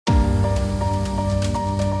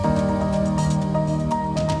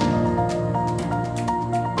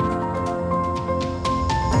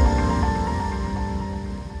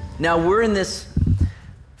Now, we're in this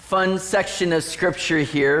fun section of Scripture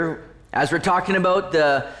here as we're talking about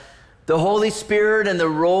the Holy Spirit and the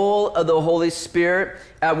role of the Holy Spirit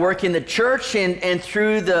at work in the church and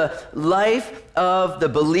through the life of the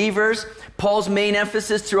believers. Paul's main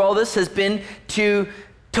emphasis through all this has been to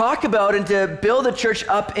talk about and to build the church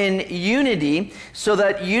up in unity so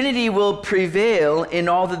that unity will prevail in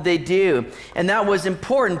all that they do. And that was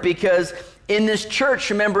important because in this church,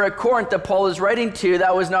 remember at Corinth that Paul is writing to,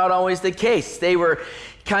 that was not always the case. They were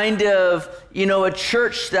kind of, a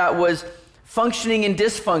church that was functioning in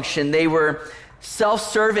dysfunction. They were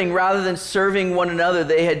self-serving rather than serving one another.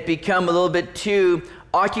 They had become a little bit too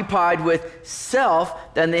occupied with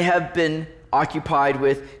self than they have been occupied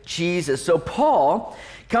with Jesus. So Paul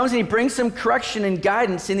comes and he brings some correction and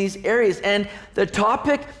guidance in these areas. And the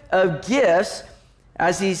topic of gifts,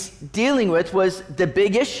 as he's dealing with, was the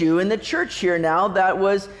big issue in the church here now that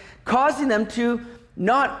was causing them to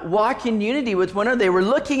not walk in unity with one another. They were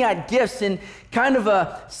looking at gifts in kind of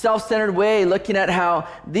a self-centered way, looking at how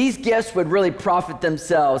these gifts would really profit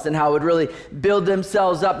themselves and how it would really build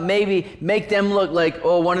themselves up, maybe make them look like,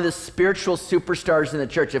 one of the spiritual superstars in the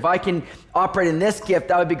church. If I can operate in this gift,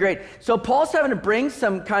 that would be great. So Paul's having to bring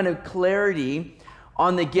some kind of clarity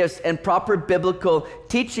on the gifts and proper biblical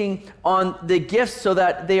teaching on the gifts so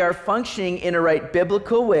that they are functioning in a right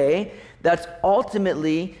biblical way that's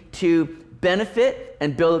ultimately to benefit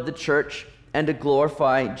and build up the church and to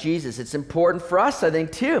glorify Jesus. It's important for us, I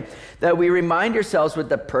think, too, that we remind ourselves what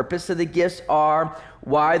the purpose of the gifts are,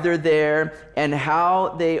 why they're there, and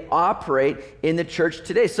how they operate in the church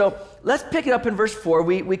today. So let's pick it up in verse 4.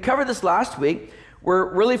 We covered this last week.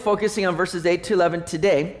 We're really focusing on verses 8 to 11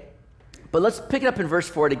 today. But let's pick it up in verse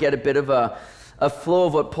 4 to get a bit of a flow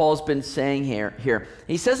of what Paul's been saying here.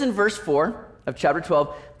 He says in verse 4 of chapter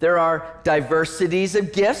 12, there are diversities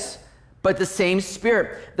of gifts, but the same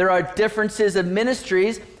Spirit. There are differences of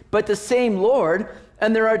ministries, but the same Lord.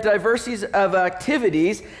 And there are diversities of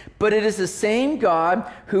activities, but it is the same God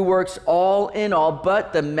who works all in all.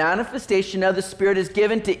 But the manifestation of the Spirit is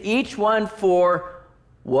given to each one for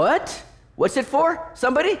what? What's it for?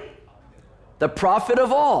 Somebody? The profit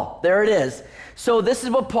of all. There it is. So this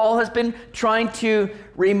is what Paul has been trying to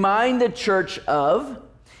remind the church of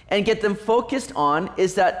and get them focused on,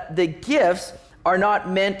 is that the gifts are not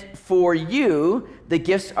meant for you. The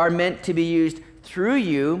gifts are meant to be used through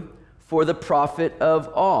you for the profit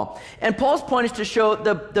of all. And Paul's point is to show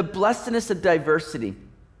the blessedness of diversity,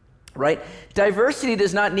 right? Diversity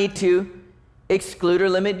does not need to exclude or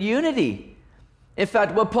limit unity. In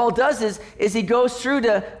fact, what Paul does is he goes through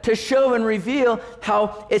to show and reveal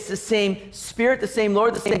how it's the same Spirit, the same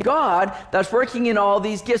Lord, the same God that's working in all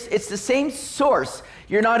these gifts. It's the same source.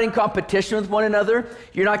 You're not in competition with one another.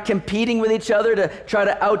 You're not competing with each other to try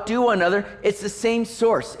to outdo one another. It's the same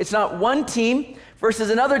source. It's not one team versus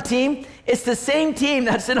another team. It's the same team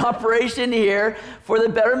that's in operation here for the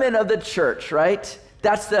betterment of the church, right?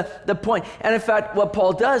 That's the point. And in fact, what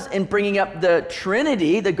Paul does in bringing up the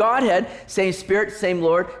Trinity, the Godhead, same Spirit, same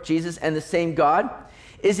Lord, Jesus, and the same God,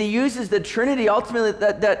 is he uses the Trinity ultimately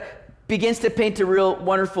that begins to paint a real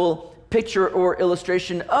wonderful picture or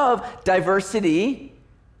illustration of diversity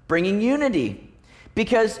bringing unity.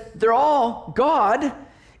 Because they're all God.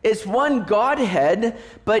 It's one Godhead,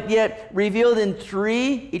 but yet revealed in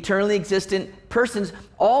three eternally existent persons,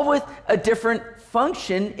 all with a different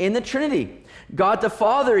function in the Trinity. God the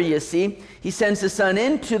Father, you see, he sends the Son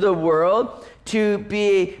into the world to be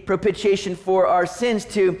a propitiation for our sins,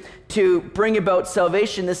 to bring about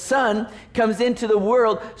salvation. The Son comes into the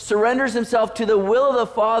world, surrenders himself to the will of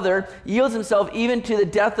the Father, yields himself even to the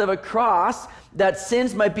death of a cross, that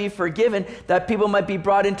sins might be forgiven, that people might be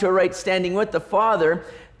brought into a right standing with the Father.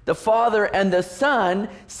 The Father and the Son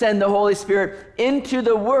send the Holy Spirit into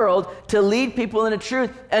the world to lead people into truth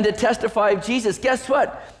and to testify of Jesus. Guess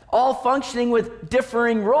what? All functioning with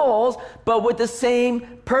differing roles, but with the same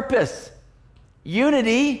purpose.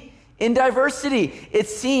 Unity in diversity.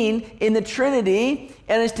 It's seen in the Trinity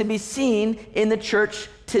and is to be seen in the church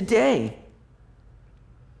today.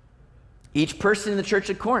 Each person in the church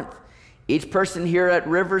at Corinth, each person here at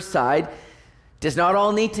Riverside does not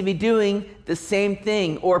all need to be doing the same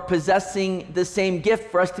thing or possessing the same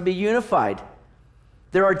gift for us to be unified.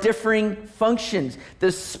 There are differing functions.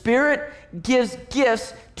 The Spirit gives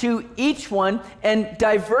gifts to each one, and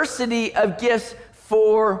diversity of gifts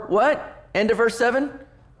for what? End of verse 7?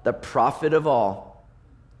 The profit of all.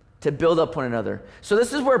 To build up one another. So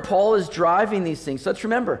this is where Paul is driving these things. So let's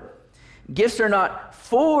remember, gifts are not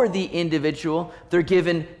for the individual. They're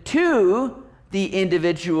given to the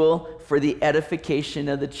individual for the edification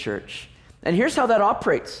of the church. And here's how that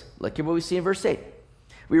operates. Look at what we see in verse 8.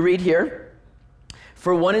 We read here,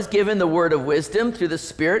 "For one is given the word of wisdom through the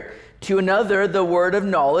Spirit, to another the word of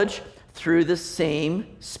knowledge through the same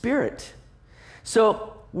Spirit."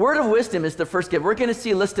 So, word of wisdom is the first gift. We're going to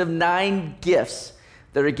see a list of 9 gifts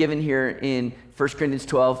that are given here in 1 Corinthians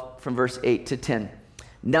 12 from verse 8 to 10.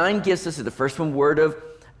 9 gifts. This is the first one, word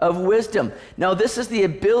of wisdom. Now, this is the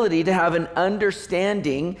ability to have an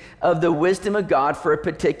understanding of the wisdom of God for a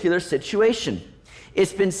particular situation.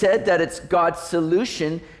 It's been said that it's God's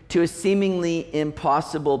solution to a seemingly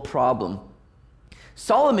impossible problem.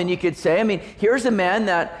 Solomon, you could say, here's a man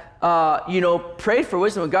that prayed for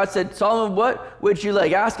wisdom. When God said, "Solomon, what would you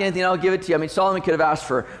like? Ask anything, I'll give it to you." Solomon could have asked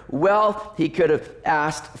for wealth. He could have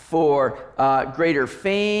asked for greater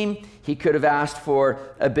fame. He could have asked for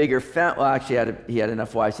a bigger family. Well, actually, he had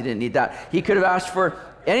enough wives. He didn't need that. He could have asked for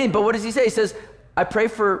anything. But what does he say? He says, "I pray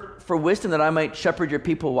for wisdom that I might shepherd your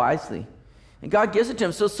people wisely." And God gives it to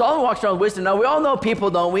him. So Solomon walks around with wisdom. Now, we all know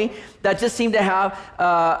people, don't we, that just seem to have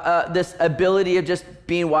this ability of just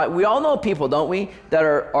being wise. We all know people, don't we, that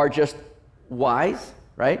are just wise,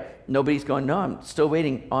 right? Nobody's going, "No, I'm still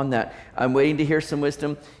waiting on that. I'm waiting to hear some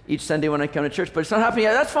wisdom each Sunday when I come to church, but it's not happening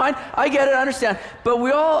yet." That's fine. I get it. I understand. But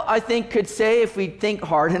we all, I think, could say, if we think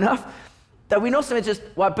hard enough, that we know something just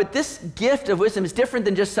what, but this gift of wisdom is different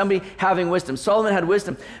than just somebody having wisdom. Solomon had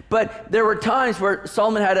wisdom, but there were times where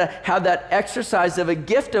Solomon had to have that exercise of a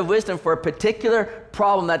gift of wisdom for a particular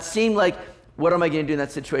problem that seemed like, what am I going to do in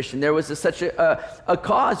that situation? There was such a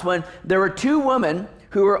cause when there were 2 women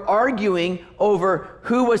who were arguing over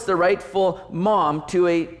who was the rightful mom to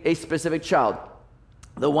a specific child.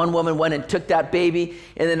 The one woman went and took that baby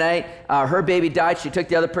in the night. Her baby died. She took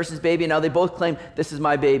the other person's baby, and now they both claim, "This is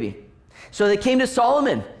my baby." So they came to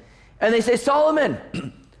Solomon, and they say, "Solomon,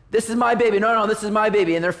 this is my baby." No, this is my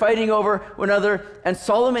baby. And they're fighting over one another. And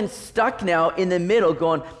Solomon's stuck now in the middle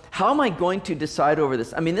going, how am I going to decide over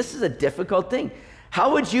this? This is a difficult thing.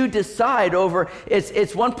 How would you decide over,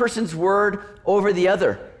 it's one person's word over the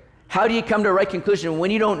other. How do you come to a right conclusion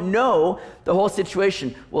when you don't know the whole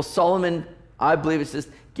situation? Well, Solomon, I believe, is just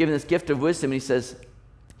given this gift of wisdom. And he says,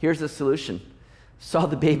 here's the solution. Saw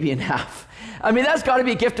the baby in half. That's got to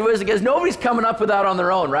be a gift of wisdom, because nobody's coming up with that on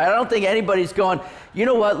their own, right? I don't think anybody's going, "You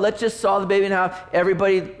know what, let's just saw the baby in half.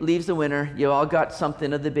 Everybody leaves the winner. You all got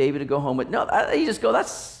something of the baby to go home with." No, you just go,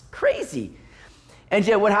 that's crazy. And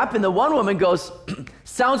yet what happened, the one woman goes,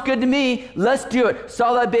 "Sounds good to me. Let's do it.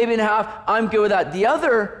 Saw that baby in half. I'm good with that." The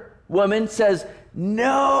other woman says,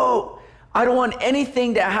 "No, I don't want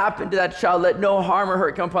anything to happen to that child. Let no harm or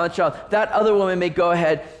hurt come upon the child. That other woman may go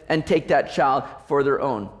ahead and take that child for their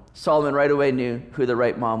own." Solomon right away knew who the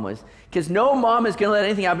right mom was, because no mom is going to let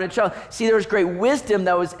anything happen to a child. See, there was great wisdom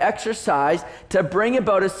that was exercised to bring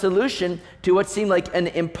about a solution to what seemed like an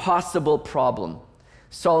impossible problem.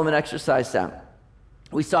 Solomon exercised that.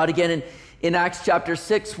 We saw it again in Acts chapter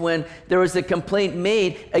 6 when there was a complaint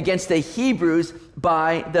made against the Hebrews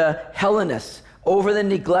by the Hellenists over the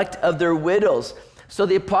neglect of their widows. So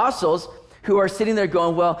the apostles, who are sitting there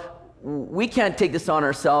going, "Well, we can't take this on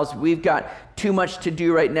ourselves. We've got too much to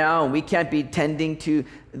do right now, and we can't be tending to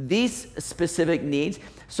these specific needs."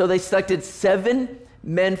 So they selected 7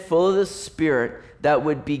 men full of the Spirit that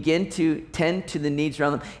would begin to tend to the needs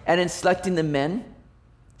around them. And in selecting the men,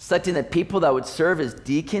 selecting the people that would serve as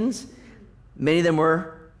deacons, many of them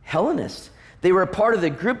were Hellenists. They were a part of the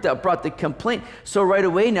group that brought the complaint. So right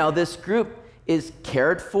away now, this group is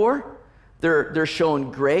cared for. They're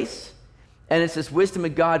shown grace. And it's this wisdom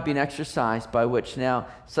of God being exercised by which now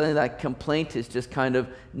suddenly that complaint is just kind of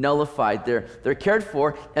nullified. They're cared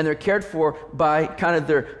for, and they're cared for by kind of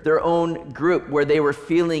their own group where they were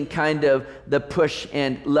feeling kind of the push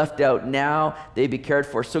and left out. Now they be cared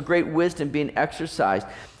for. So great wisdom being exercised.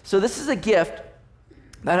 So this is a gift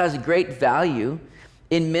that has a great value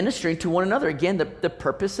in ministering to one another. Again, the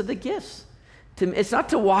purpose of the gifts. It's not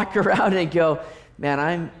to walk around and go,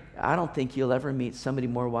 "Man, I don't think you'll ever meet somebody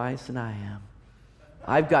more wise than I am.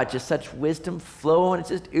 I've got just such wisdom flowing. It's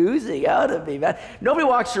just oozing out of me, man." Nobody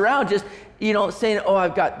walks around just, saying, "Oh,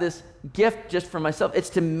 I've got this gift just for myself." It's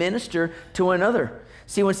to minister to one another.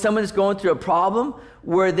 See, when someone is going through a problem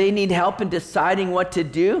where they need help in deciding what to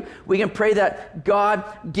do, we can pray that God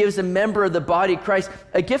gives a member of the body of Christ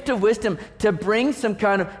a gift of wisdom to bring some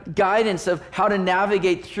kind of guidance of how to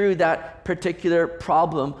navigate through that particular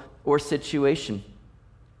problem or situation.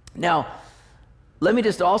 Now, let me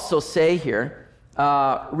just also say here,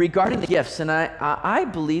 regarding the gifts, and I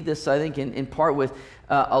believe this, I think, in part with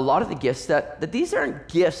a lot of the gifts, that these aren't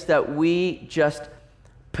gifts that we just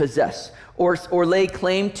possess or lay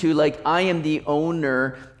claim to, like, I am the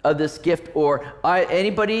owner of this gift, or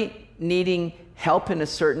anybody needing help in a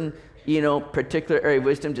certain particular area of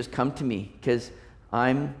wisdom, just come to me, because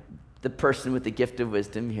I'm the person with the gift of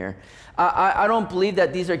wisdom here. I don't believe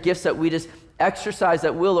that these are gifts that we just exercise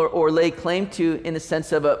at will or lay claim to in the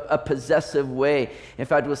sense of a possessive way. In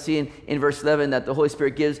fact, we'll see in verse 11 that the Holy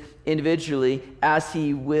Spirit gives individually as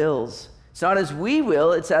he wills. It's not as we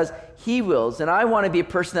will, it's as he wills. And I want to be a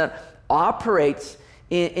person that operates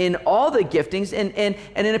in all the giftings and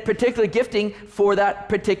in a particular gifting for that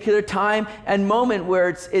particular time and moment where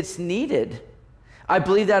it's needed. I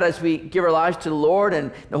believe that as we give our lives to the Lord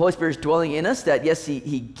and the Holy Spirit is dwelling in us, that yes,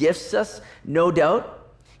 he gifts us, no doubt.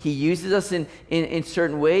 He uses us in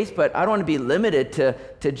certain ways, but I don't want to be limited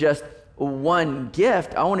to just one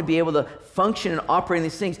gift. I want to be able to function and operate in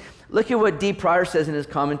these things. Look at what D. Pryor says in his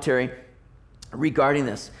commentary regarding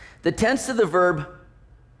this. The tense of the verb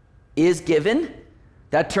is given,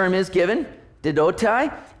 that term is given,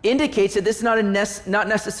 didotai, indicates that this is not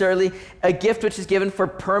necessarily a gift which is given for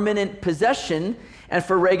permanent possession and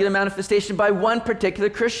for regular manifestation by one particular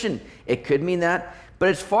Christian. It could mean that, but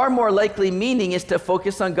its far more likely meaning is to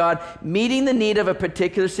focus on God meeting the need of a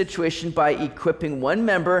particular situation by equipping one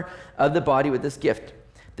member of the body with this gift.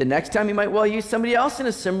 The next time you might well use somebody else in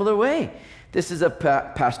a similar way. This is of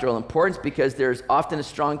pastoral importance because there's often a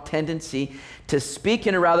strong tendency to speak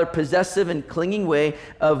in a rather possessive and clinging way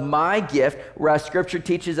of my gift, whereas Scripture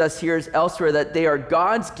teaches us here as elsewhere that they are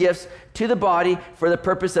God's gifts to the body for the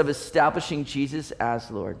purpose of establishing Jesus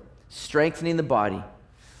as Lord, strengthening the body.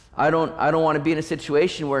 I don't want to be in a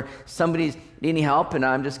situation where somebody's needing help and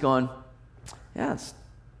I'm just going, yeah, it's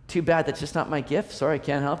too bad. That's just not my gift. Sorry, I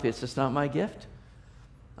can't help you. It's just not my gift.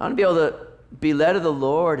 I want to be able to be led of the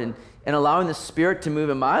Lord and allowing the Spirit to move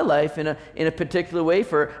in my life in a particular way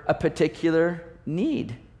for a particular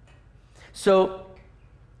need. So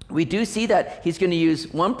we do see that he's going to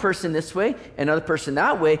use one person this way, another person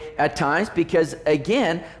that way at times, because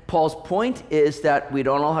again, Paul's point is that we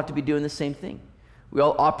don't all have to be doing the same thing. We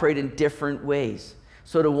all operate in different ways.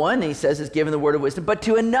 So to one, he says, is given the word of wisdom, but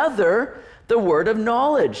to another, the word of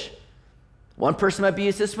knowledge. One person might be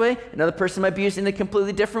used this way, another person might be used in a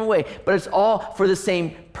completely different way, but it's all for the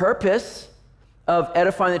same purpose of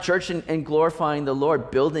edifying the church and glorifying the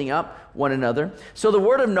Lord, building up one another. So the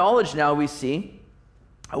word of knowledge now we see,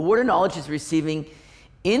 a word of knowledge is receiving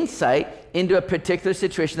insight into a particular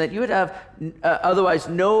situation that you would have otherwise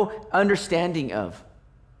no understanding of.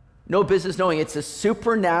 No business knowing. It's a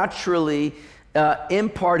supernaturally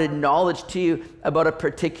imparted knowledge to you about a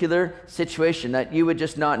particular situation that you would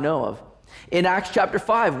just not know of. In Acts chapter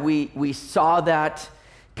 5, we saw that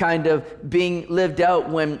kind of being lived out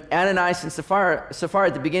when Ananias and Sapphira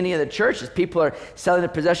at the beginning of the church, as people are selling their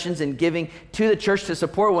possessions and giving to the church to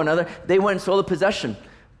support one another, they went and sold a possession.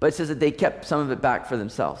 But it says that they kept some of it back for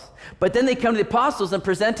themselves. But then they come to the apostles and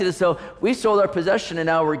present it as though we sold our possession and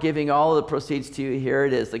now we're giving all of the proceeds to you. Here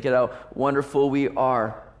it is. Look at how wonderful we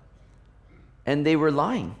are. And they were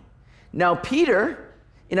lying. Now Peter,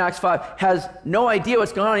 in Acts 5, has no idea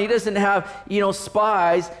what's going on. He doesn't have,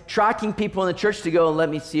 spies tracking people in the church to go and let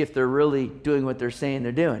me see if they're really doing what they're saying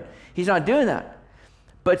they're doing. He's not doing that.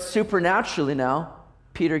 But supernaturally now,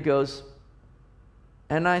 Peter goes,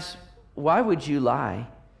 Ananias, why would you lie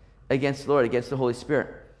against the Lord, against the Holy Spirit?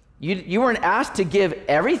 You weren't asked to give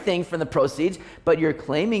everything from the proceeds, but you're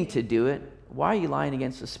claiming to do it. Why are you lying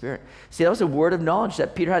against the Spirit? See, that was a word of knowledge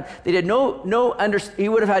that Peter had. They did he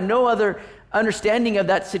would have had no other understanding of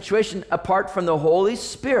that situation apart from the Holy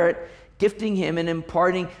Spirit gifting him and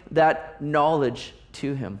imparting that knowledge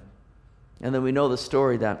to him. And then we know the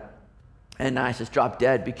story that Ananias just dropped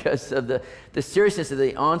dead because of the seriousness of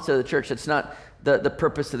the onset of the church. It's not the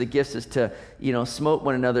purpose of the gifts is to, smote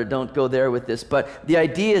one another. Don't go there with this. But the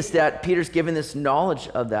idea is that Peter's given this knowledge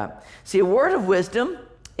of that. See, a word of wisdom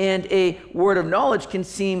and a word of knowledge can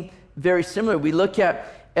seem very similar. We look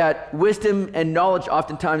at wisdom and knowledge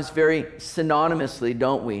oftentimes very synonymously,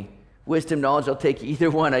 don't we? Wisdom, knowledge, I'll take either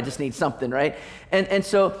one. I just need something, right? And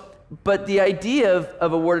so, but the idea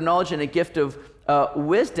of a word of knowledge and a gift of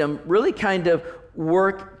wisdom really kind of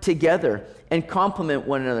work together and complement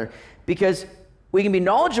one another, because we can be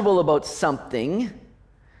knowledgeable about something,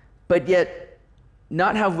 but yet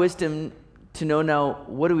not have wisdom to know now,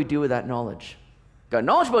 what do we do with that knowledge? Got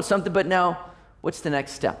knowledge about something, but now what's the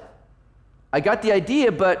next step? I got the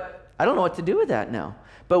idea, but I don't know what to do with that now.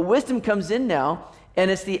 But wisdom comes in now,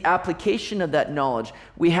 and it's the application of that knowledge.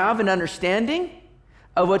 We have an understanding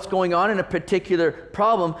of what's going on in a particular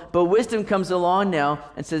problem, but wisdom comes along now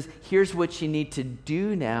and says, here's what you need to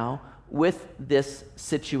do now with this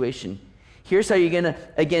situation. Here's how you're going to,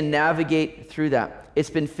 again, navigate through that. It's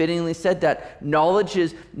been fittingly said that knowledge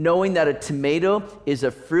is knowing that a tomato is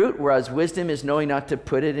a fruit, whereas wisdom is knowing not to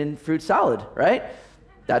put it in fruit salad, right?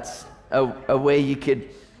 That's a way you could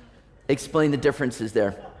explain the differences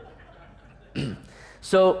there.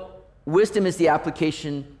 So wisdom is the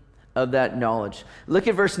application of that knowledge. Look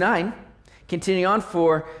at verse 9. Continuing on,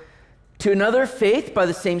 for to another faith by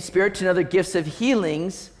the same Spirit, to another gifts of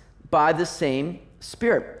healings by the same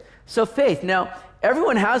Spirit. So faith. Now,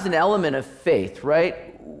 everyone has an element of faith,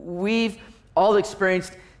 right? We've all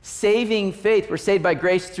experienced saving faith. We're saved by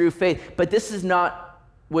grace through faith, but this is not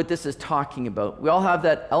what this is talking about. We all have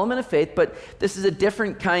that element of faith, but this is a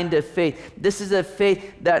different kind of faith. This is a faith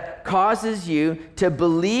that causes you to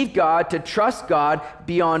believe God, to trust God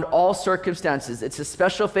beyond all circumstances. It's a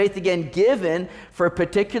special faith, again, given for a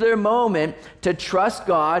particular moment to trust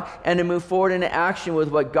God and to move forward into action with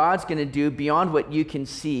what God's going to do beyond what you can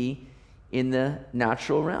see in the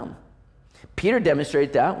natural realm. Peter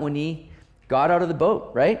demonstrated that when he got out of the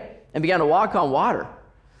boat, right? And began to walk on water.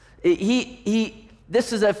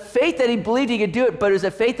 This is a faith that he believed he could do it, but it was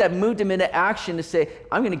a faith that moved him into action to say,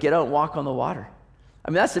 I'm going to get out and walk on the water. I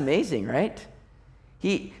mean, that's amazing, right?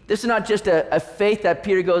 This is not just a faith that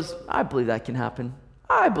Peter goes, I believe that can happen.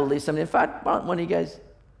 I believe something. In fact, why don't one of you guys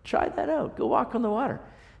try that out? Go walk on the water.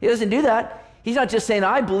 He doesn't do that. He's not just saying,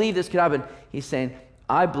 I believe this could happen. He's saying,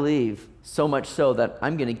 I believe so much so that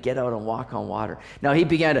I'm going to get out and walk on water. Now, he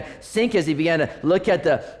began to sink as he began to look at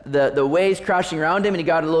the waves crashing around him, and he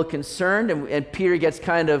got a little concerned, and Peter gets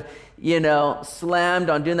kind of, slammed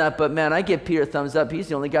on doing that. But man, I give Peter a thumbs up. He's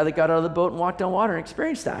the only guy that got out of the boat and walked on water and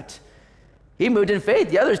experienced that. He moved in faith.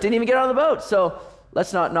 The others didn't even get out of the boat. So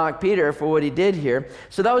let's not knock Peter for what he did here.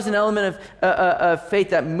 So that was an element of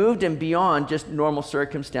faith that moved him beyond just normal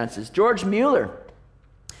circumstances. George Mueller,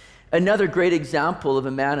 another great example of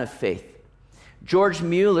a man of faith. George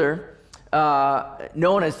Mueller,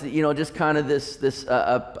 known as just kind of this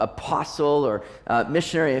apostle or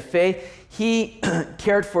missionary of faith, he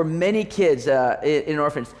cared for many kids in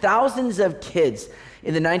orphans, thousands of kids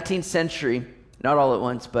in the 19th century. Not all at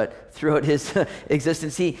once, but throughout his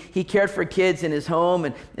existence. He cared for kids in his home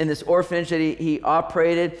and in this orphanage that he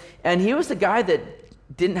operated. And he was the guy that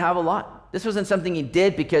didn't have a lot. This wasn't something he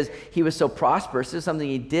did because he was so prosperous. This is something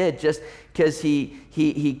he did just because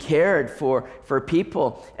he cared for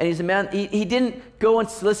people. And he's a man, he didn't go and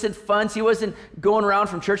solicit funds. He wasn't going around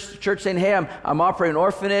from church to church saying, hey, I'm operating an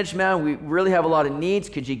orphanage, man. We really have a lot of needs.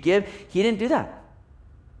 Could you give? He didn't do that.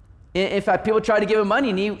 In fact, people tried to give him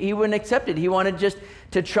money and he wouldn't accept it. He wanted just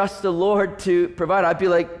to trust the Lord to provide. I'd be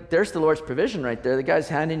like, there's the Lord's provision right there. The guy's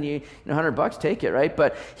handing you $100, take it, right?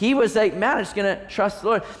 But he was like, man, I'm just going to trust the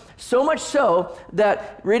Lord. So much so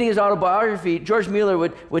that reading his autobiography, George Mueller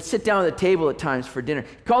would sit down at the table at times for dinner.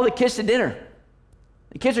 Call the kids to dinner.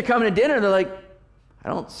 The kids are coming to dinner. They're like, I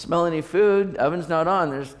don't smell any food. The oven's not on.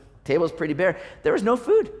 The table's pretty bare. There was no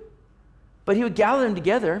food. But he would gather them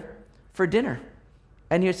together for dinner.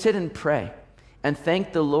 And he would sit and pray and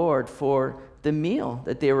thank the Lord for the meal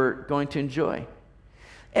that they were going to enjoy.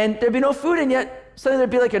 And there'd be no food, and yet suddenly there'd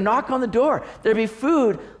be like a knock on the door. There'd be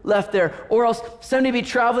food left there. Or else somebody would be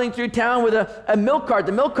traveling through town with a milk cart.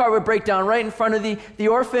 The milk cart would break down right in front of the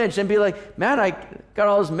orphanage and be like, man, I got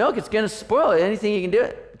all this milk. It's going to spoil it. Anything you can do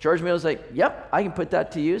it. George Mueller's like, yep, I can put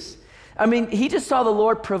that to use. I mean, he just saw the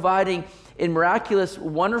Lord providing in miraculous,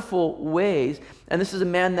 wonderful ways. And this is a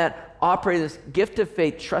man that operated this gift of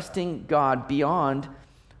faith, trusting God beyond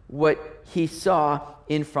what he saw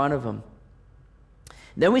in front of him.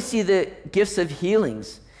 Then we see the gifts of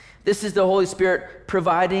healings. This is the Holy Spirit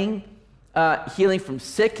providing healing from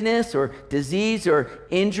sickness or disease or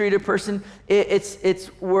injury to a person. It's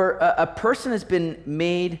where a person has been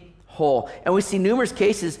made whole. And we see numerous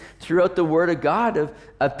cases throughout the Word of God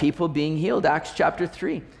of people being healed. Acts chapter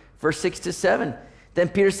 3, verse 6 to 7. Then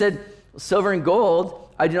Peter said, silver and gold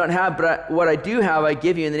I do not have, but what I do have I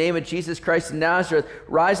give you. In the name of Jesus Christ of Nazareth,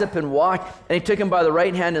 rise up and walk. And he took him by the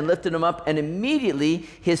right hand and lifted him up, and immediately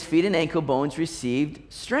his feet and ankle bones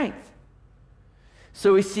received strength.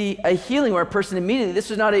 So we see a healing where a person immediately,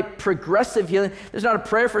 this was not a progressive healing. There's not a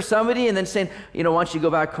prayer for somebody and then saying, why don't you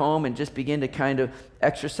go back home and just begin to kind of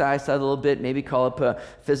exercise that a little bit, maybe call up a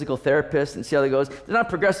physical therapist and see how that goes. They're not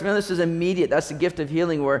progressive. This is immediate. That's the gift of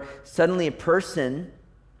healing where suddenly a person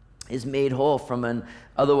is made whole from an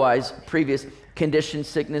otherwise previous condition,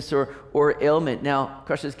 sickness, or ailment. Now, the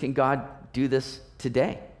question is, can God do this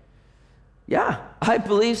today? Yeah, I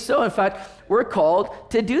believe so. In fact, we're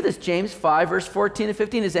called to do this. James 5, verse 14 and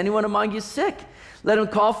 15. Is anyone among you sick? Let him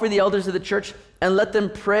call for the elders of the church and let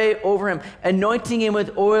them pray over him, anointing him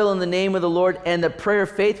with oil in the name of the Lord. And the prayer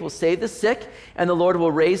of faith will save the sick, and the Lord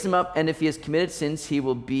will raise him up. And if he has committed sins, he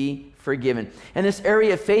will be forgiven. And this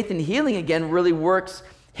area of faith and healing, again, really works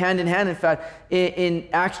hand in hand. In fact, in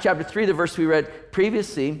Acts chapter 3, the verse we read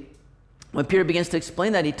previously, when Peter begins to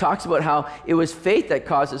explain that, he talks about how it was faith that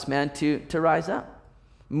caused this man to rise up.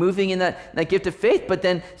 Moving in that gift of faith, but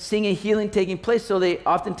then seeing a healing taking place. So they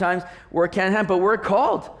oftentimes work hand in hand. But we're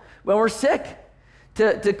called when we're sick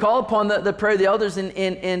to call upon the prayer of the elders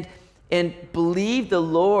and believe the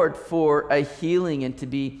Lord for a healing and to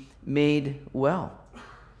be made well.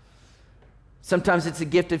 Sometimes it's a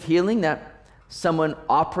gift of healing that someone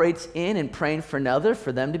operates in and praying for another,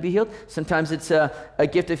 for them to be healed. Sometimes it's a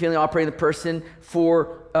gift of healing operating the person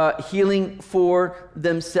for healing for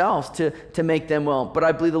themselves to make them well. But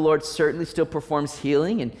I believe the Lord certainly still performs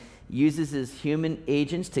healing and uses his human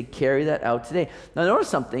agents to carry that out today. Now notice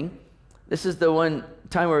something. This is the one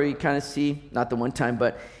time where we kind of see, not the one time,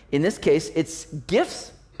 but in this case, it's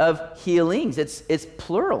gifts of healings. It's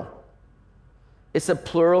plural. It's a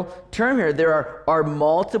plural term here. There are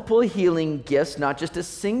multiple healing gifts, not just a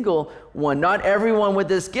single one. Not everyone with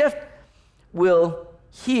this gift will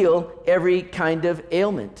heal every kind of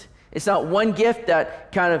ailment. It's not one gift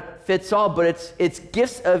that kind of fits all, but it's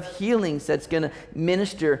gifts of healings that's going to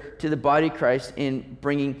minister to the body of Christ in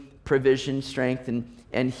bringing provision, strength,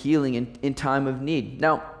 and healing in time of need.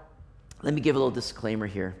 Now, let me give a little disclaimer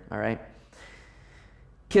here, all right?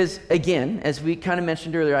 Because, again, as we kind of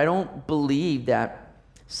mentioned earlier, I don't believe that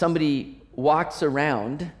somebody walks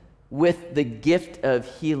around with the gift of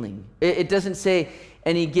healing. It doesn't say,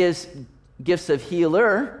 and he gives gifts of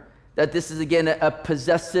healer, that this is, again, a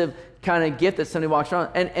possessive kind of gift that somebody walks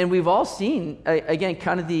around. And we've all seen, again,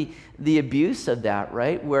 kind of the abuse of that,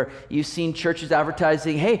 right? Where you've seen churches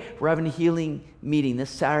advertising, hey, we're having a healing meeting this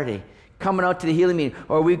Saturday. Coming out to the healing meeting,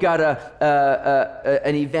 or we've got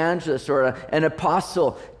an evangelist or an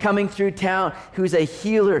apostle coming through town who's a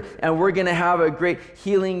healer, and we're going to have a great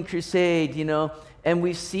healing crusade, you know. And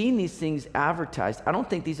we've seen these things advertised. I don't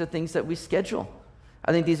think these are things that we schedule.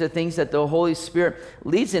 I think these are things that the Holy Spirit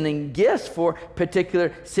leads in and gifts for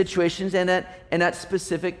particular situations and at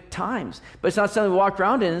specific times. But it's not something we walk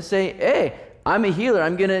around in and say, hey, I'm a healer,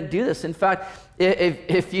 I'm going to do this. In fact,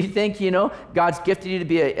 if you think, you know, God's gifted you to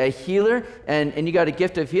be a healer and you got a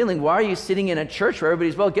gift of healing, why are you sitting in a church where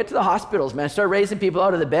everybody's, well, get to the hospitals, man. Start raising people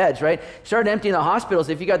out of the beds, right? Start emptying the hospitals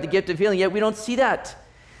if you got the gift of healing. Yet we don't see that.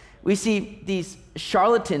 We see these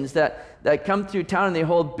charlatans that come through town and they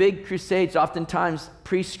hold big crusades, oftentimes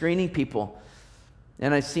pre-screening people.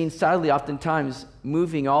 And I've seen, sadly, oftentimes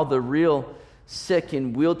moving all the real sick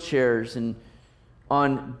in wheelchairs and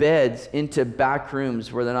on beds into back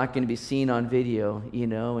rooms where they're not going to be seen on video, you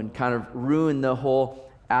know, and kind of ruin the whole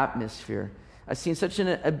atmosphere. I've seen such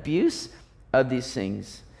an abuse of these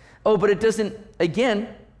things. Oh, but it doesn't, again,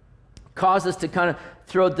 cause us to kind of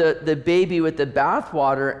throw the baby with the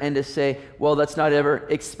bathwater and to say, well, let's not ever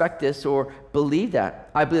expect this or believe that.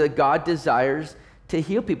 I believe that God desires to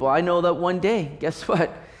heal people. I know that one day, guess what?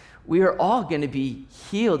 We are all going to be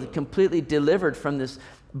healed, completely delivered from this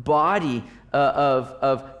body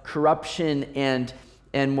of corruption and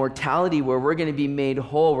mortality, where we're going to be made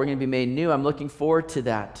whole, we're going to be made new. I'm looking forward to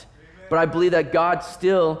that. Amen. But I believe that God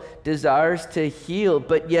still desires to heal,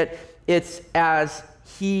 but yet it's as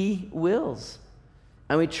he wills.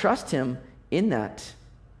 And we trust him in that.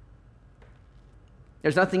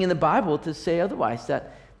 There's nothing in the Bible to say otherwise,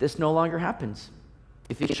 that this no longer happens.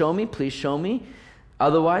 If you show me, please show me.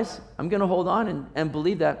 Otherwise, I'm going to hold on and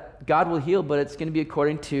believe that God will heal, but it's going to be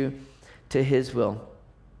according to his will.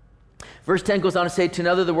 Verse 10 goes on to say, to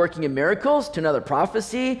another the working of miracles, to another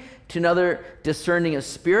prophecy, to another discerning of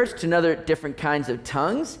spirits, to another different kinds of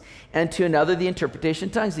tongues, and to another the interpretation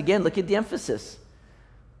of tongues. Again, look at the emphasis.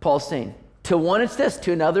 Paul's saying, to one it's this,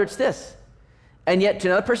 to another it's this. And yet to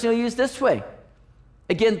another person he'll use this way.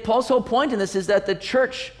 Again, Paul's whole point in this is that the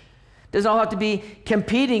church does not have to be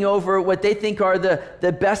competing over what they think are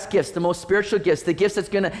the best gifts, the most spiritual gifts, the gifts that's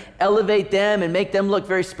going to elevate them and make them look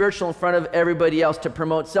very spiritual in front of everybody else to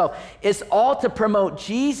promote self. It's all to promote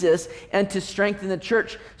Jesus and to strengthen the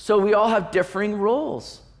church. So we all have differing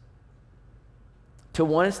roles. To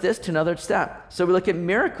one it's this, to another it's that. So we look at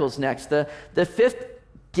miracles next. The fifth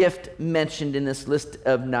gift mentioned in this list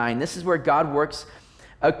of 9. This is where God works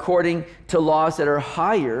according to laws that are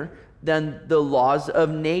higher than the laws of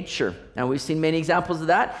nature. And we've seen many examples of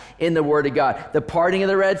that in the Word of God. The parting of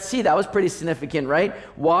the Red Sea, that was pretty significant, right?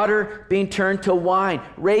 Water being turned to wine,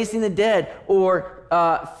 raising the dead, or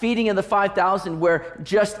feeding of the 5,000, where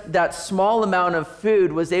just that small amount of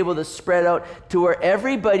food was able to spread out to where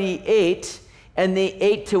everybody ate, and they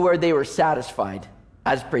ate to where they were satisfied.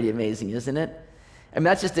 That's pretty amazing, isn't it? I mean,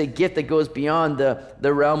 that's just a gift that goes beyond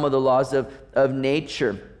the realm of the laws of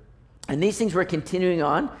nature. And these things were continuing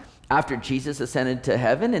on after Jesus ascended to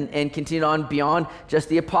heaven and continued on beyond just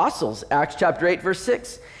the apostles. Acts chapter 8, verse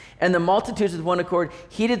 6. And the multitudes with one accord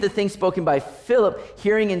heeded the things spoken by Philip,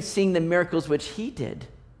 hearing and seeing the miracles which he did.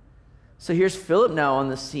 So here's Philip now on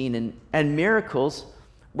the scene, and miracles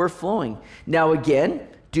were flowing. Now again,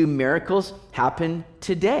 do miracles happen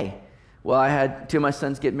today? Well, I had two of my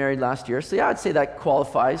sons get married last year, so yeah, I'd say that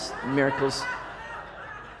qualifies. Miracles,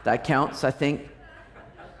 that counts, I think.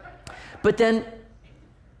 But then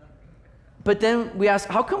we ask,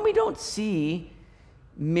 how come we don't see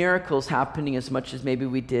miracles happening as much as maybe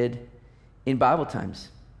we did in Bible times?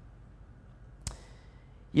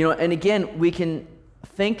 You know, and again, we can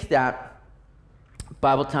think that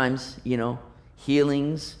Bible times, you know,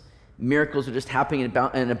 healings, miracles are just happening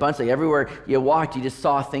in a bunch. Like everywhere you walked, you just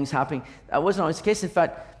saw things happening. That wasn't always the case. In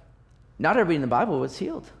fact, not everybody in the Bible was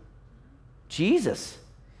healed. Jesus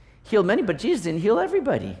healed many, but Jesus didn't heal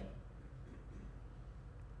everybody.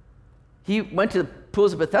 He went to the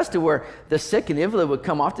pools of Bethesda where the sick and the invalid would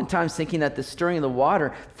come, oftentimes thinking that the stirring of the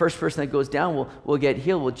water, first person that goes down will get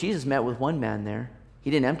healed. Well, Jesus met with one man there. He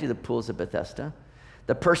didn't empty the pools of Bethesda.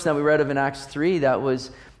 The person that we read of in Acts 3 that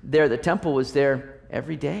was there, the temple was there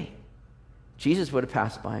every day. Jesus would have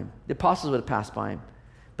passed by him. The apostles would have passed by him.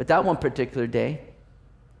 But that one particular day,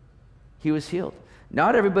 he was healed.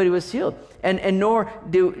 Not everybody was healed. And nor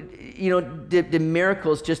did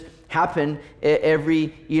miracles just happen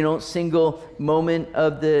every, single moment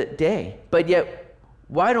of the day. But yet,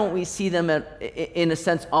 why don't we see them in a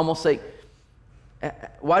sense almost like,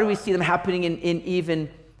 why do we see them happening in even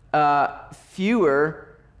fewer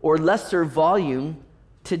or lesser volume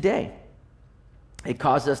today? It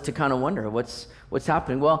caused us to kind of wonder what's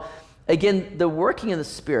happening. Well, again, the working of the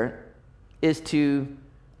Spirit is to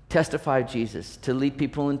testify of Jesus, to lead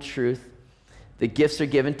people in truth. The gifts are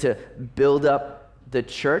given to build up the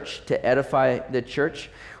church, to edify the church.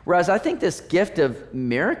 Whereas I think this gift of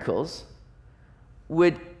miracles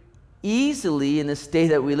would easily, in this day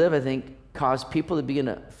that we live, I think, cause people to begin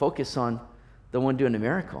to focus on the one doing the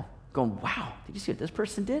miracle. Going, wow, did you see what this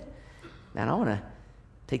person did? Man, I want to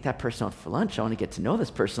take that person out for lunch. I want to get to know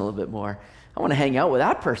this person a little bit more. I want to hang out with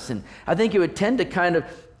that person. I think it would tend to kind of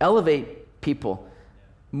elevate people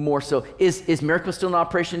more so. Is miracle still in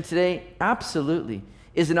operation today? Absolutely.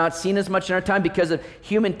 Is it not seen as much in our time because of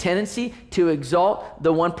human tendency to exalt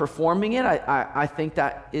the one performing it? I think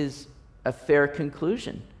that is a fair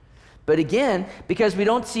conclusion. But again, because we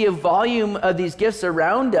don't see a volume of these gifts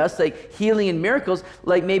around us, like healing and miracles,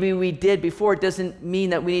 like maybe we did before, it doesn't mean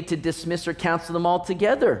that we need to dismiss or cancel them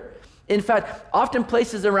altogether. In fact, often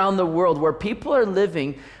places around the world where people are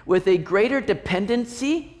living with a greater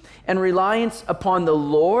dependency and reliance upon the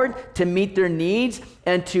Lord to meet their needs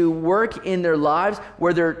and to work in their lives,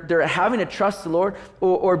 where they're having to trust the Lord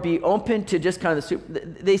or be open to just kind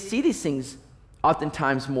of they see these things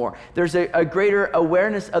oftentimes more. There's a greater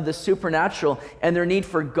awareness of the supernatural and their need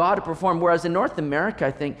for God to perform. Whereas in North America,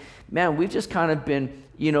 I think, man, we've just kind of been,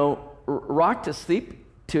 rocked to sleep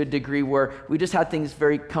to a degree where we just had things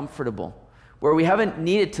very comfortable, where we haven't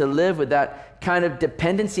needed to live with that kind of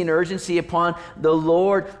dependency and urgency upon the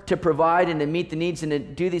Lord to provide and to meet the needs and to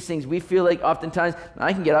do these things. We feel like oftentimes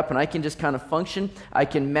I can get up and I can just kind of function. I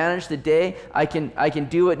can manage the day. I can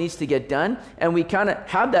do what needs to get done. And we kind of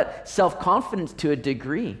have that self-confidence to a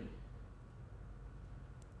degree.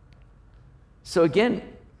 So again,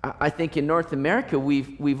 I think in North America,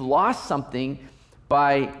 we've lost something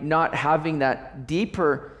by not having that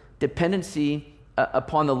deeper dependency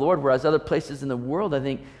upon the Lord, whereas other places in the world, I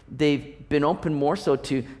think they've been open more so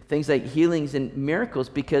to things like healings and miracles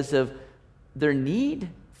because of their need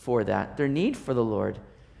for that, their need for the Lord.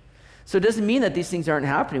 So it doesn't mean that these things aren't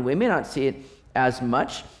happening. We may not see it as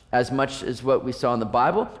much as what we saw in the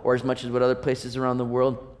Bible or as much as what other places around the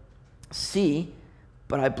world see,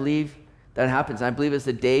 but I believe that happens. I believe as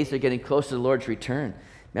the days are getting closer to the Lord's return,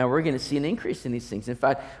 man, we're going to see an increase in these things. In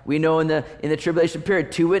fact, we know in the tribulation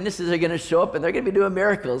period, 2 witnesses are going to show up and they're going to be doing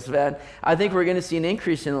miracles, man. I think we're going to see an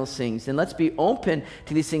increase in those things. And let's be open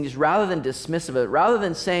to these things rather than dismissive of it, rather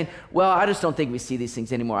than saying, well, I just don't think we see these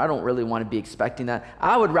things anymore. I don't really want to be expecting that.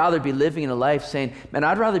 I would rather be living in a life saying, man,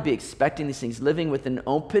 I'd rather be expecting these things, living with an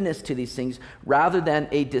openness to these things rather than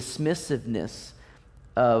a dismissiveness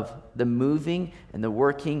of the moving and the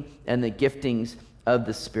working and the giftings of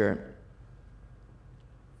the Spirit.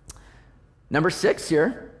 Number 6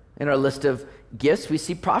 here in our list of gifts, we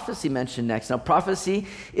see prophecy mentioned next. Now, prophecy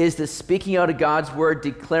is the speaking out of God's word,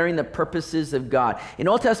 declaring the purposes of God. In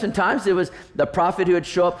Old Testament times, it was the prophet who would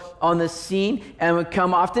show up on the scene and would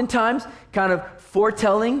come oftentimes kind of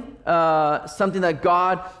foretelling something that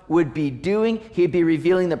God would be doing. He'd be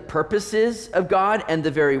revealing the purposes of God and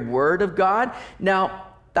the very word of God. Now,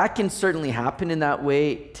 that can certainly happen in that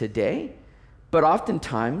way today, but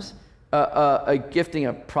oftentimes a gifting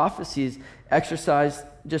of prophecy is exercised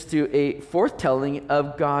just through a foretelling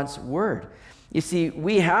of God's word. You see,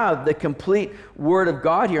 we have the complete word of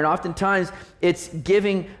God here, and oftentimes it's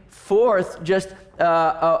giving forth just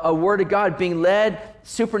a word of God, being led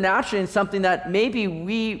supernaturally in something that maybe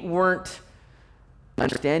we weren't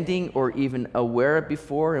understanding or even aware of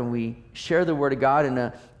before, and we share the word of God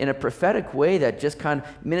in a prophetic way that just kind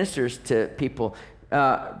of ministers to people.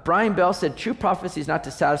 Brian Bell said, true prophecy is not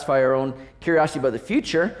to satisfy our own curiosity about the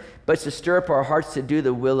future, but it's to stir up our hearts to do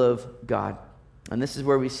the will of God. And this is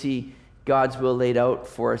where we see God's will laid out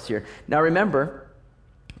for us here. Now remember,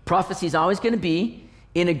 prophecy is always going to be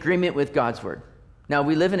in agreement with God's word. Now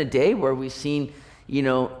we live in a day where we've seen,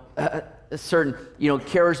 certain,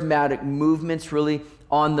 charismatic movements really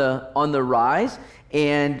on the rise,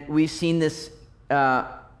 and we've seen this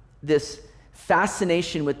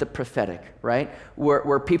fascination with the prophetic, right?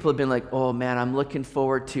 Where people have been like, oh man, I'm looking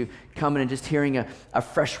forward to coming and just hearing a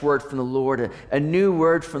fresh word from the Lord, a new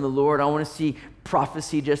word from the Lord. I want to see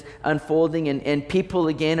prophecy just unfolding, and people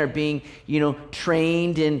again are being,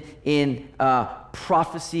 trained in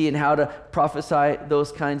prophecy and how to prophesy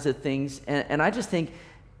those kinds of things. And I just think,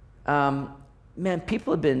 man,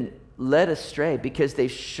 people have been led astray because they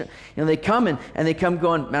come and they come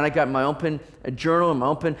going, man, I got my open journal and my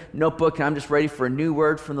open notebook, and I'm just ready for a new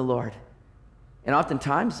word from the Lord. And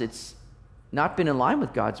oftentimes it's not been in line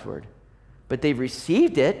with God's word, but they've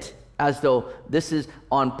received it as though this is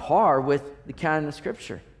on par with the canon of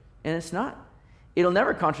Scripture, and it's not. It'll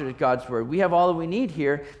never contradict God's word. We have all that we need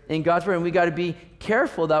here in God's word, and we got to be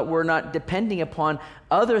careful that we're not depending upon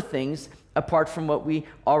other things apart from what we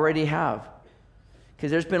already have. Because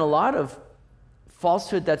there's been a lot of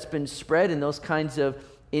falsehood that's been spread in those kinds of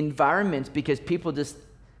environments because people just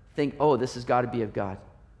think, oh, this has got to be of God.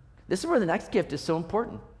 This is where the next gift is so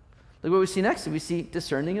important. Look what we see next. We see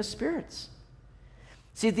discerning of spirits.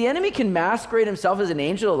 See, if the enemy can masquerade himself as an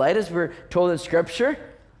angel of light, as we're told in Scripture,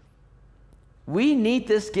 we need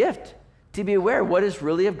this gift to be aware of what is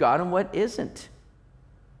really of God and what isn't.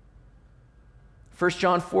 1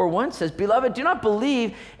 John 4:1 says, Beloved, do not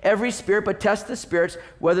believe every spirit, but test the spirits,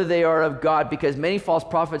 whether they are of God, because many false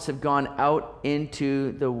prophets have gone out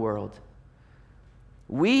into the world.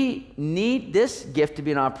 We need this gift to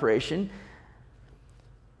be in operation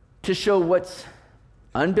to show what's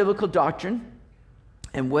unbiblical doctrine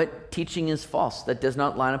and what teaching is false that does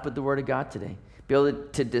not line up with the Word of God today. Be able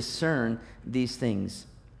to discern these things.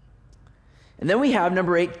 And then we have,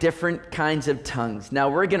 number 8, different kinds of tongues. Now,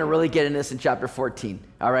 we're going to really get into this in chapter 14.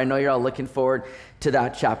 All right, I know you're all looking forward to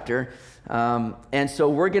that chapter. And so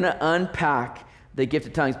we're going to unpack the gift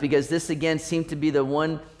of tongues, because this, again, seemed to be the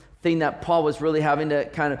one thing that Paul was really having to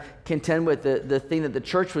kind of contend with, the thing that the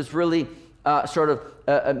church was really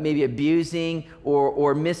maybe abusing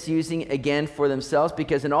or misusing, again, for themselves.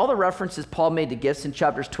 Because in all the references Paul made to gifts in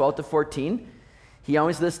chapters 12 to 14, he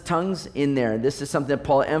always lists tongues in there. This is something that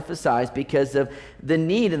Paul emphasized because of the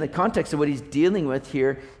need and the context of what he's dealing with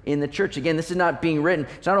here in the church. Again, this is not being written.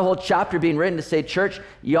 It's not a whole chapter being written to say, church,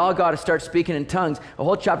 y'all got to start speaking in tongues. A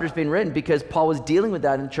whole chapter is being written because Paul was dealing with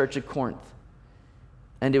that in the church of Corinth.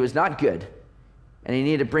 And it was not good. And he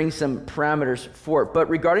needed to bring some parameters for it.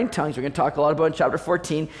 But regarding tongues, we're going to talk a lot about in chapter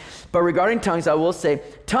 14. But regarding tongues, I will say,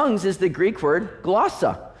 tongues is the Greek word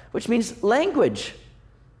glossa, which means language.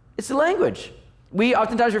 It's a language. We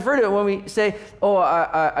oftentimes refer to it when we say, oh,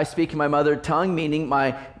 I speak in my mother tongue, meaning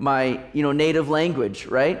my native language,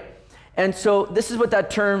 right? And so this is what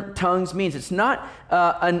that term tongues means. It's not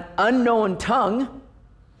an unknown tongue.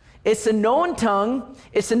 It's a known tongue.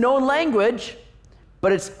 It's a known language,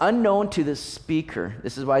 but it's unknown to the speaker.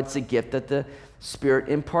 This is why it's a gift that the Spirit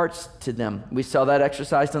imparts to them. We saw that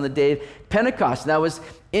exercised on the day of Pentecost, and that was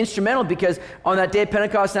instrumental because on that day of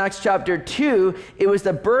Pentecost in Acts chapter 2, it was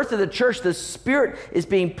the birth of the church. The Spirit is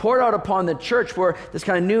being poured out upon the church where this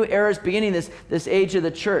kind of new era is beginning, this age of the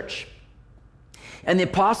church. And the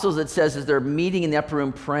apostles, it says, as they're meeting in the upper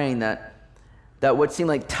room praying, that what seemed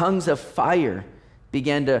like tongues of fire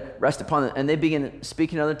began to rest upon them, and they began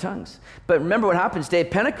speaking in other tongues. But remember what happens, day of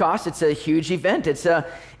Pentecost, it's a huge event. It's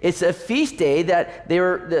a feast day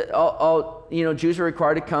that all Jews were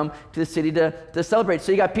required to come to the city to celebrate.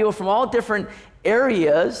 So you got people from all different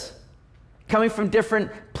areas coming from different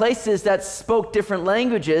places that spoke different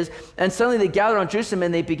languages, and suddenly they gathered on Jerusalem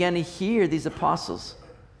and they began to hear these apostles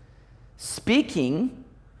speaking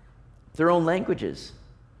their own languages.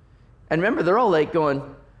 And remember, they're all like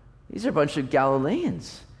going, these are a bunch of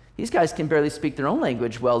Galileans. These guys can barely speak their own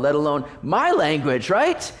language well, let alone my language,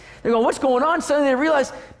 right? They're going, what's going on? Suddenly they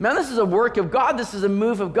realize, man, this is a work of God. This is a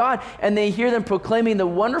move of God. And they hear them proclaiming the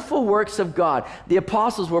wonderful works of God. The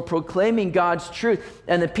apostles were proclaiming God's truth.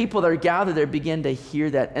 And the people that are gathered there begin to hear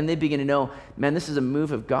that. And they begin to know, man, this is a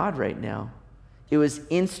move of God right now. It was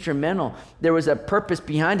instrumental. There was a purpose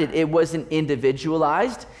behind it. It wasn't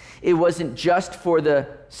individualized. It wasn't just for the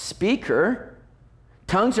speaker.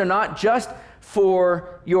 Tongues are not just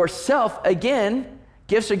for yourself. Again,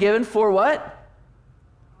 gifts are given for what?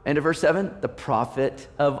 End of verse 7, the prophet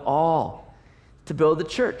of all, to build the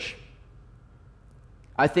church.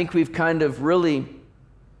 I think we've kind of really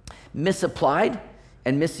misapplied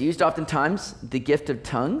and misused oftentimes the gift of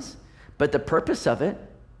tongues, but the purpose of it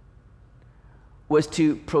was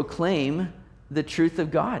to proclaim the truth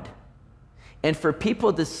of God. And for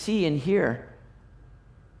people to see and hear,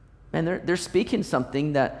 and they're speaking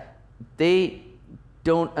something that they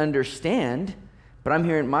don't understand, but I'm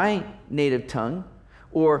hearing my native tongue.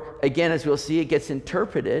 Or again, as we'll see, it gets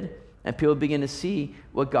interpreted and people begin to see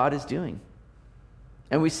what God is doing.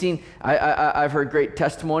 And we've seen, I've heard great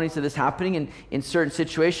testimonies of this happening in certain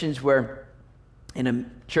situations where in a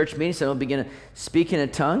church meeting, someone will begin to speak in a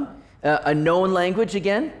tongue, a known language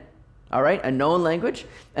again, all right, a known language,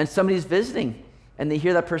 and somebody's visiting and they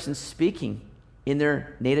hear that person speaking in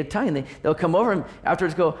their native tongue, and they'll come over and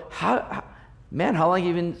afterwards go, how long have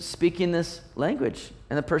you been speaking this language?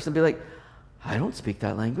 And the person will be like, I don't speak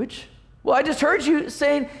that language. Well, I just heard you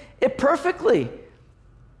saying it perfectly.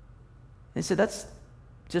 They said, that's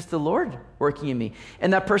just the Lord working in me.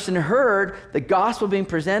 And that person heard the gospel being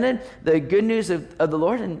presented, the good news of the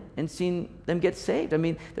Lord, and seen them get saved. I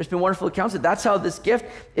mean, there's been wonderful accounts that that's how this gift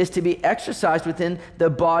is to be exercised within the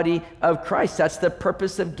body of Christ. That's the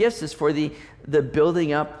purpose of gifts, is for the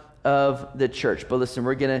building up of the church. But listen,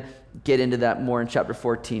 we're going to get into that more in chapter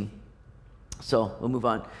 14. So we'll move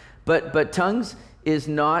on. But tongues is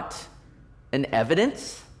not an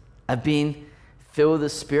evidence of being filled with the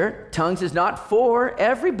Spirit. Tongues is not for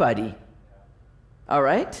everybody. All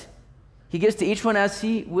right? He gives to each one as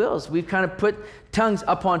he wills. We've kind of put tongues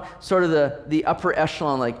up on sort of the upper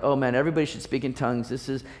echelon, like, oh man, everybody should speak in tongues. This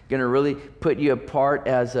is going to really put you apart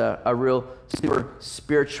as a real super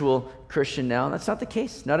spiritual Christian now. And that's not the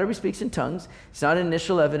case. Not everybody speaks in tongues. It's not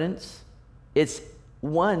initial evidence. It's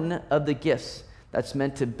one of the gifts that's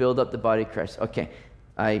meant to build up the body of Christ. Okay,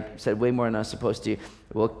 I said way more than I was supposed to.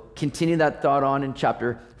 We'll continue that thought on in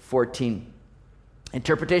chapter 14.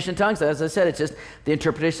 Interpretation of tongues, as I said, it's just the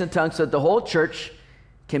interpretation of tongues so that the whole church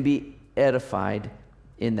can be edified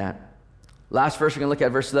in that. Last verse, we're going to look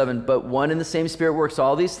at verse 11. But one and the same Spirit works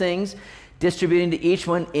all these things, distributing to each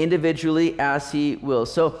one individually as he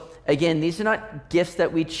wills. So again, these are not gifts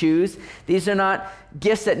that we choose. These are not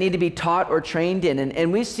gifts that need to be taught or trained in.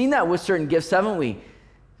 And we've seen that with certain gifts, haven't we?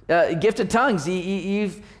 Gift of tongues,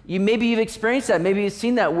 maybe you've experienced that. Maybe you've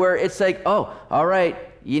seen that where it's like, oh, all right,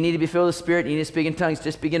 you need to be filled with the Spirit. You need to speak in tongues.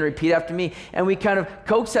 Just begin to repeat after me. And we kind of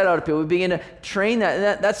coax that out of people. We begin to train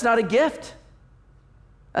that. That's not a gift.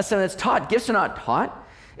 That's something that's taught. Gifts are not taught.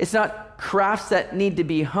 It's not crafts that need to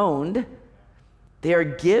be honed. They are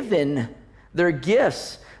given. They're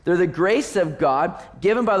gifts. They're the grace of God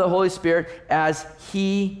given by the Holy Spirit as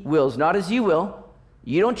he wills, not as you will.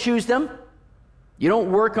 You don't choose them. You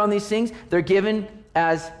don't work on these things. They're given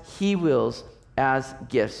as he wills, as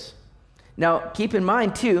gifts. Now, keep in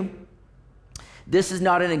mind, too, this is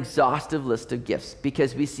not an exhaustive list of gifts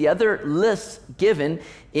because we see other lists given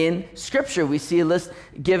in Scripture. We see a list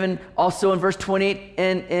given also in verse 28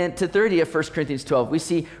 and to 30 of 1 Corinthians 12. We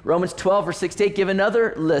see Romans 12, verse 6 to 8 give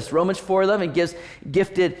another list. Romans 4:11 gives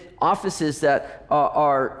gifted offices that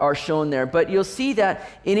are shown there. But you'll see that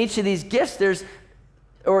in each of these gifts,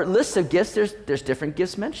 or lists of gifts, there's different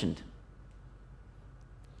gifts mentioned.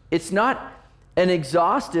 It's not an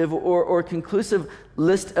exhaustive or conclusive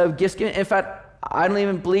list of gifts. In fact, I don't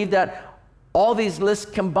even believe that all these lists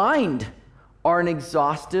combined are an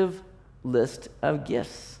exhaustive list of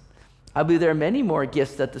gifts. I believe there are many more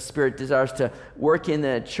gifts that the Spirit desires to work in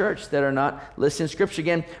the church that are not listed in Scripture.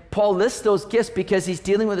 Again, Paul lists those gifts because he's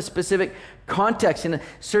dealing with a specific context in a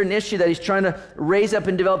certain issue that he's trying to raise up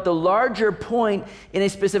and develop the larger point in a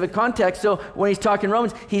specific context. So when he's talking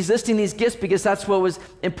Romans, he's listing these gifts because that's what was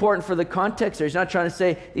important for the context there. He's not trying to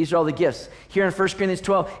say these are all the gifts. Here in 1 Corinthians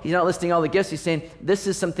 12, he's not listing all the gifts. He's saying this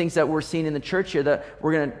is some things that we're seeing in the church here that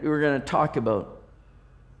we're going to talk about.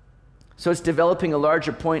 So it's developing a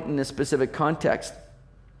larger point in a specific context.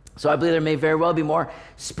 So I believe there may very well be more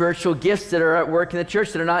spiritual gifts that are at work in the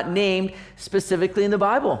church that are not named specifically in the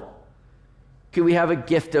Bible. Could we have a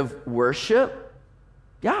gift of worship?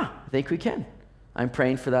 Yeah, I think we can. I'm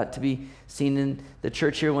praying for that to be seen in the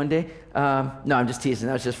church here one day. No, I'm just teasing.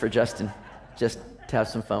 That was just for Justin, just to have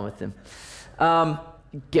some fun with him.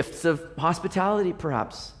 Gifts of hospitality,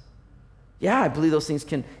 perhaps. Yeah, I believe those things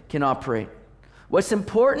can operate. What's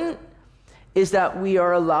important is that we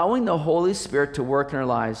are allowing the Holy Spirit to work in our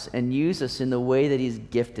lives and use us in the way that he's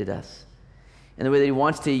gifted us, in the way that he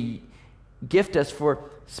wants to gift us for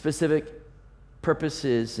specific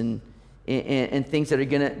purposes and things that are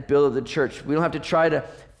going to build the church. We don't have to try to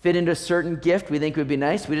fit into a certain gift we think would be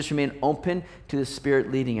nice. We just remain open to the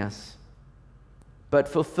Spirit leading us. But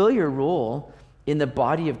fulfill your role in the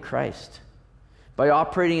body of Christ by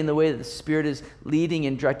operating in the way that the Spirit is leading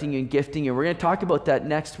and directing you and gifting you. We're going to talk about that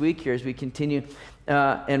next week here as we continue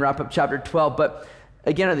and wrap up chapter 12. But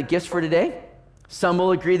again, are the gifts for today? Some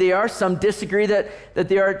will agree they are. Some disagree that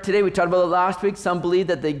they are today. We talked about it last week. Some believe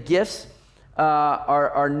that the gifts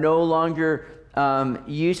are no longer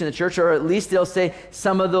used in the church, or at least they'll say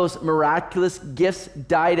some of those miraculous gifts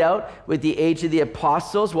died out with the age of the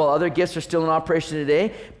apostles, while other gifts are still in operation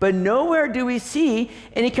today. But nowhere do we see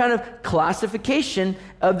any kind of classification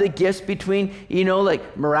of the gifts between,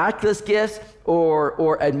 like miraculous gifts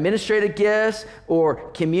or administrative gifts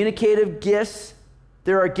or communicative gifts.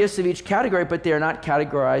 There are gifts of each category, but they are not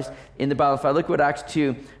categorized in the Bible. If I look what Acts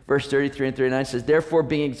 2, verse 33 and 39 says, therefore,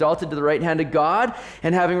 being exalted to the right hand of God,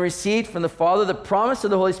 and having received from the Father the promise of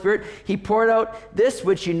the Holy Spirit, he poured out this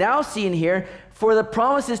which you now see and hear, for the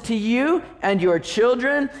promise is to you and your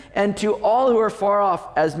children, and to all who are far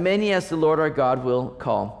off, as many as the Lord our God will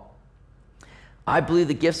call. I believe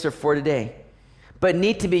the gifts are for today, but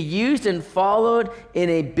need to be used and followed in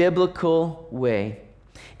a biblical way.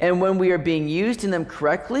 And when we are being used in them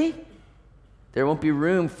correctly, there won't be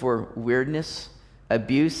room for weirdness,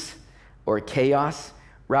 abuse, or chaos.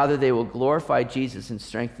 Rather, they will glorify Jesus and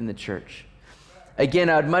strengthen the church. Again,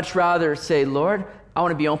 I'd much rather say, Lord, I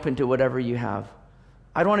want to be open to whatever you have.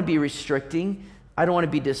 I don't want to be restricting. I don't want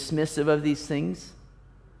to be dismissive of these things.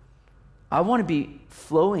 I want to be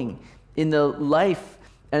flowing in the life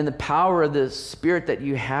and the power of the Spirit that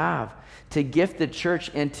you have to gift the church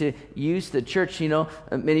and to use the church. Many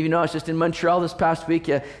of you know I was just in Montreal this past week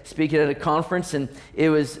speaking at a conference, and it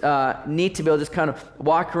was neat to be able to just kind of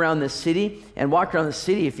walk around the city. And walk around the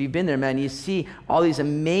city, if you've been there, man, you see all these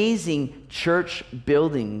amazing church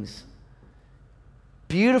buildings.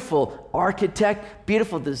 Beautiful architect,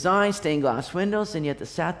 beautiful design, stained glass windows, and yet the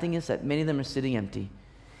sad thing is that many of them are sitting empty.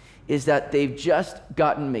 Is that they've just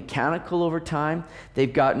gotten mechanical over time.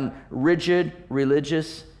 They've gotten rigid,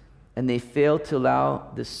 religious, and they fail to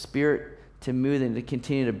allow the Spirit to move and to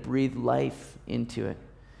continue to breathe life into it.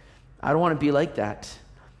 I don't want to be like that.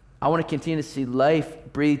 I want to continue to see life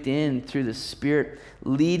breathed in through the Spirit,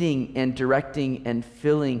 leading and directing and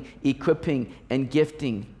filling, equipping and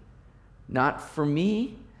gifting. Not for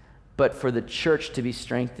me, but for the church to be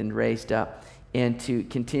strengthened, raised up, and to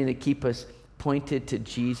continue to keep us pointed to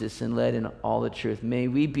Jesus and led in all the truth. May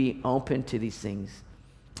we be open to these things.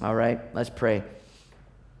 All right, let's pray.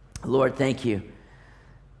 Lord, thank you,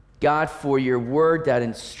 God, for your word that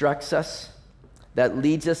instructs us, that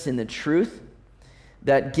leads us in the truth,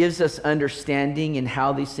 that gives us understanding in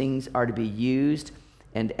how these things are to be used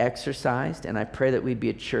and exercised. And I pray that we'd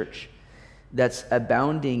be a church that's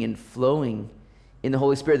abounding and flowing in the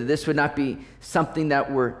Holy Spirit, that this would not be something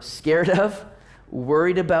that we're scared of,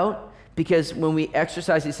 worried about, because when we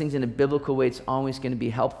exercise these things in a biblical way, it's always going to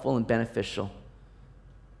be helpful and beneficial.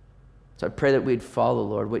 So I pray that we'd follow,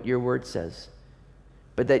 Lord, what your word says,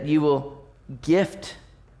 but that you will gift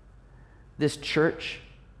this church.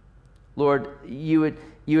 Lord, you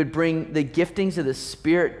would bring the giftings of the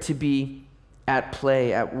Spirit to be at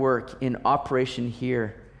play, at work, in operation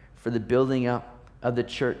here for the building up of the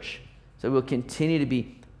church. So we'll continue to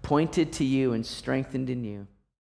be pointed to you and strengthened in you.